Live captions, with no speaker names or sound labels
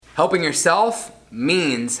Helping yourself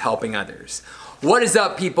means helping others. What is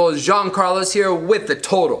up, people? It's Jean Carlos here with the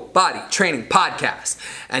Total Body Training Podcast.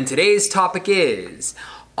 And today's topic is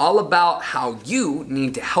all about how you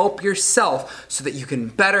need to help yourself so that you can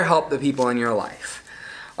better help the people in your life.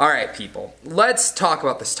 All right, people, let's talk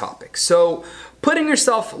about this topic. So putting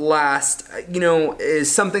yourself last,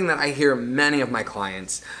 is something that I hear many of my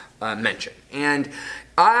clients mention. And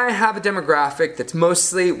I have a demographic that's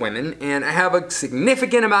mostly women, and I have a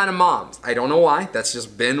significant amount of moms. I don't know why. That's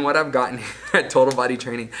just been what I've gotten at Total Body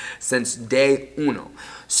Training since day uno.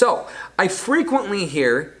 So I frequently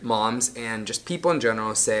hear moms and just people in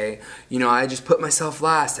general say, I just put myself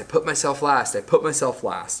last. I put myself last. I put myself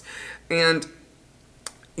last. And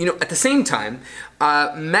at the same time,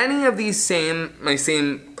 many of my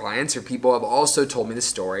same clients or people have also told me the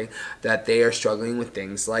story that they are struggling with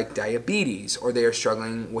things like diabetes, or they are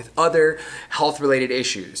struggling with other health-related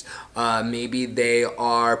issues. Maybe they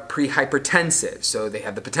are pre-hypertensive, so they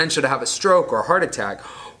have the potential to have a stroke or a heart attack,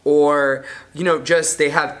 or just they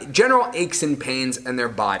have general aches and pains in their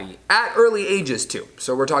body at early ages too.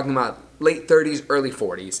 So we're talking about late 30s, early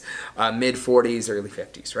 40s, mid 40s, early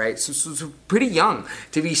 50s, right? So pretty young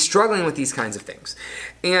to be struggling with these kinds of things.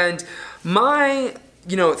 And my,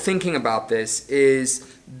 thinking about this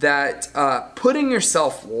is that putting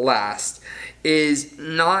yourself last is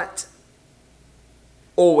not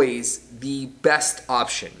always the best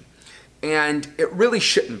option. And it really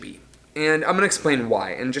shouldn't be. And I'm going to explain why,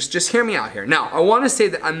 and just hear me out here. Now, I want to say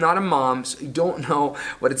that I'm not a mom, so you don't know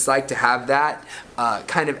what it's like to have that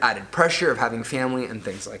kind of added pressure of having family and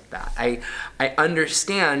things like that. I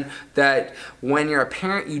understand that when you're a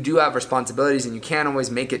parent, you do have responsibilities, and you can't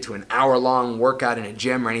always make it to an hour-long workout in a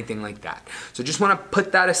gym or anything like that. So just want to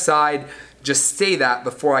put that aside. Just say that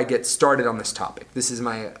before I get started on this topic. This is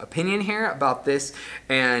my opinion here about this,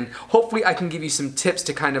 and hopefully I can give you some tips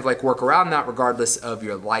to kind of like work around that regardless of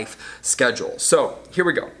your life schedule. So here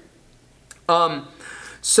we go.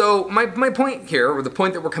 So my point here, or the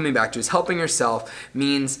point that we're coming back to, is helping yourself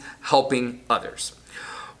means helping others.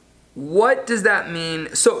 What does that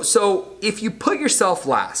mean? So if you put yourself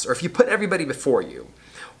last, or if you put everybody before you,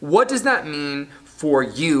 what does that mean for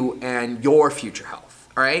you and your future health?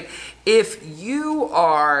 All right? If you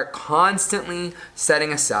are constantly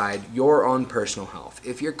setting aside your own personal health,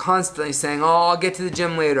 if you're constantly saying, I'll get to the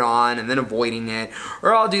gym later on, and then avoiding it,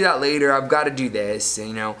 or I'll do that later, I've got to do this,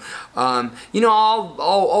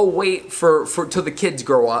 I'll wait for till the kids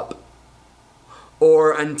grow up,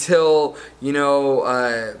 or until,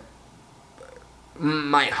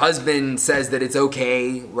 my husband says that it's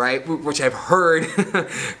okay, right? Which I've heard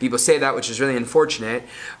people say that, which is really unfortunate.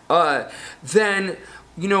 Then,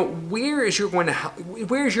 where is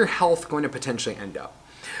your health going to potentially end up?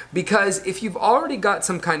 Because if you've already got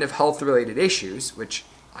some kind of health-related issues, which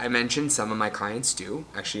I mentioned some of my clients do,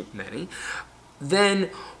 actually many,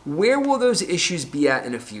 then where will those issues be at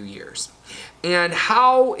in a few years? And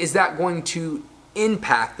how is that going to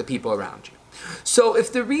impact the people around you? So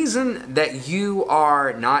if the reason that you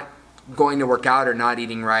are not going to work out or not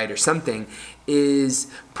eating right or something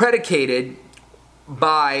is predicated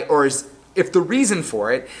by, if the reason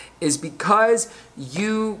for it is because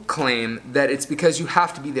you claim that it's because you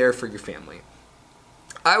have to be there for your family,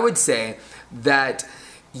 I would say that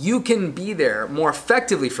you can be there more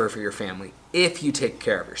effectively for your family if you take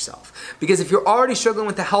care of yourself. Because if you're already struggling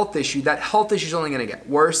with a health issue, that health issue is only going to get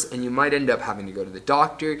worse, and you might end up having to go to the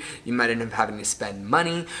doctor, you might end up having to spend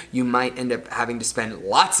money, you might end up having to spend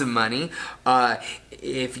lots of money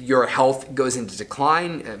if your health goes into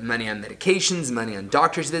decline, money on medications, money on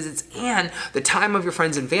doctor's visits, and the time of your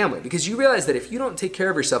friends and family. Because you realize that if you don't take care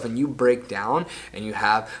of yourself and you break down and you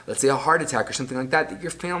have, let's say, a heart attack or something like that, that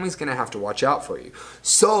your family's going to have to watch out for you.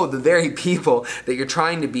 So the very people that you're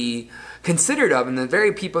trying to be considered of, and the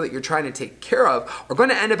very people that you're trying to take care of, are going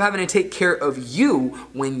to end up having to take care of you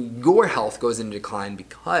when your health goes into decline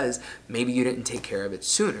because maybe you didn't take care of it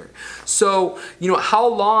sooner. So, how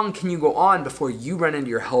long can you go on before you run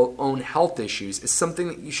into your own health issues is something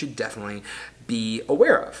that you should definitely be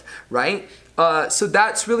aware of, right? So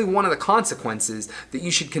that's really one of the consequences that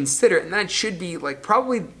you should consider, and that should be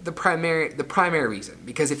probably the primary reason.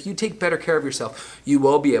 Because if you take better care of yourself, you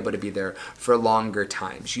will be able to be there for longer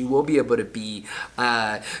times. You will be able to be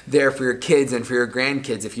there for your kids and for your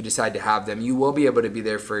grandkids if you decide to have them. You will be able to be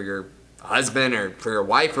there for your husband or for your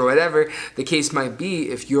wife or whatever the case might be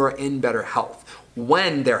if you're in better health.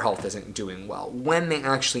 When their health isn't doing well, when they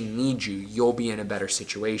actually need you, you'll be in a better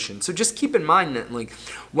situation. So just keep in mind that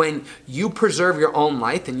when you preserve your own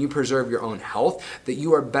life and you preserve your own health, that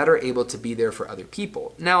you are better able to be there for other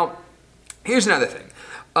people. Now, here's another thing.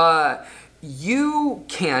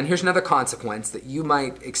 here's another consequence that you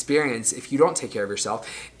might experience if you don't take care of yourself,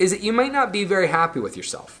 is that you might not be very happy with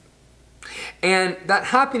yourself. And that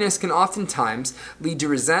happiness can oftentimes lead to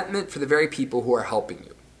resentment for the very people who are helping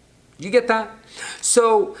you. You get that?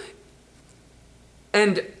 So,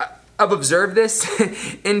 and I've observed this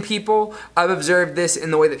in people. I've observed this in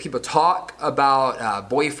the way that people talk about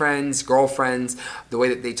boyfriends, girlfriends, the way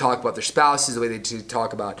that they talk about their spouses, the way they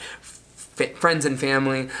talk about friends and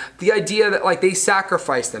family. The idea that like they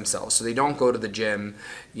sacrifice themselves, so they don't go to the gym,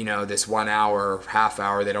 this 1 hour, half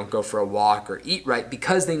hour, they don't go for a walk or eat right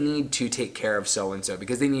because they need to take care of so-and-so,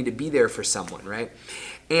 because they need to be there for someone, right?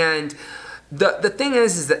 And the thing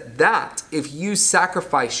is that if you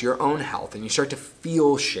sacrifice your own health and you start to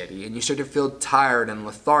feel shitty and you start to feel tired and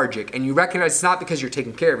lethargic and you recognize it's not because you're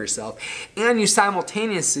taking care of yourself and you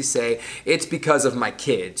simultaneously say it's because of my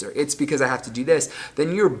kids or it's because I have to do this,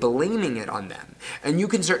 then you're blaming it on them. And you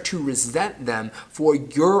can start to resent them for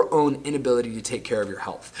your own inability to take care of your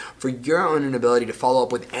health, for your own inability to follow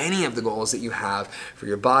up with any of the goals that you have for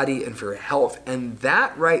your body and for your health. And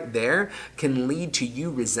that right there can lead to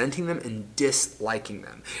you resenting them and disliking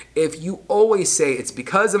them. If you always say it's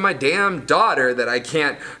because of my damn daughter that I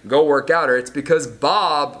can't go work out, or it's because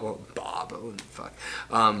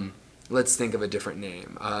let's think of a different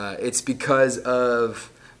name. It's because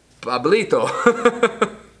of Pablito.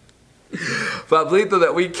 Pablito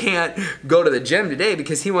that we can't go to the gym today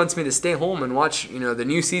because he wants me to stay home and watch, the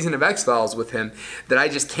new season of X-Files with him, that I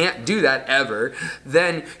just can't do that ever,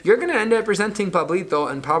 then you're going to end up resenting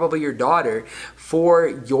Pablito and probably your daughter for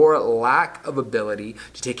your lack of ability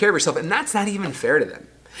to take care of yourself. And that's not even fair to them.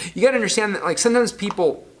 You got to understand that sometimes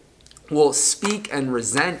people will speak and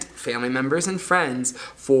resent family members and friends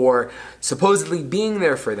for supposedly being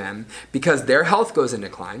there for them because their health goes in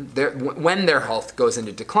decline, when their health goes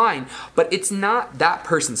into decline, but it's not that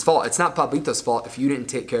person's fault. It's not Pablito's fault if you didn't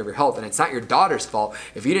take care of your health, and it's not your daughter's fault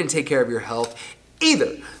if you didn't take care of your health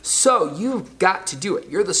either. So you've got to do it.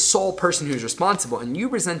 You're the sole person who's responsible, and you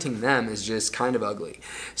resenting them is just kind of ugly.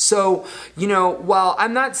 So, while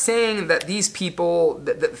I'm not saying that these people,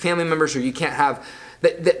 that family members, or you can't have,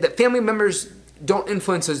 that family members don't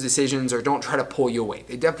influence those decisions or don't try to pull you away.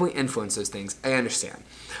 They definitely influence those things. I understand.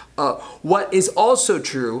 What is also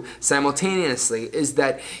true simultaneously is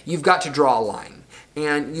that you've got to draw a line.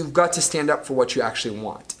 And you've got to stand up for what you actually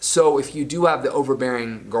want. So if you do have the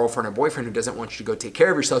overbearing girlfriend or boyfriend who doesn't want you to go take care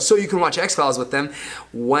of yourself so you can watch X-Files with them,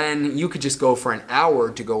 when you could just go for an hour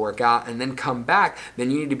to go work out and then come back, then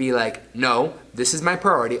you need to be like, no, this is my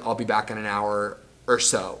priority. I'll be back in an hour or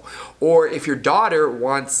so. Or if your daughter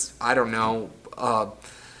wants,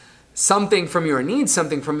 something from you or needs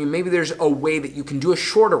something from you, maybe there's a way that you can do a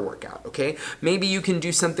shorter workout, okay? Maybe you can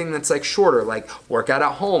do something that's shorter, like work out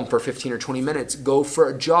at home for 15 or 20 minutes, go for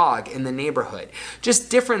a jog in the neighborhood. Just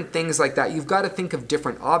different things like that. You've got to think of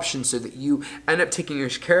different options so that you end up taking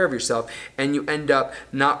care of yourself and you end up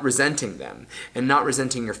not resenting them and not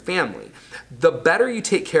resenting your family. The better you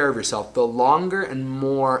take care of yourself, the longer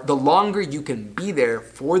you can be there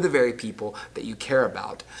for the very people that you care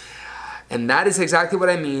about. And that is exactly what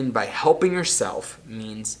I mean by helping yourself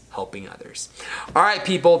means helping others. All right,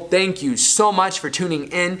 people, thank you so much for tuning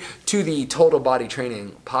in to the Total Body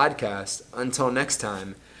Training Podcast. Until next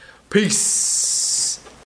time, peace.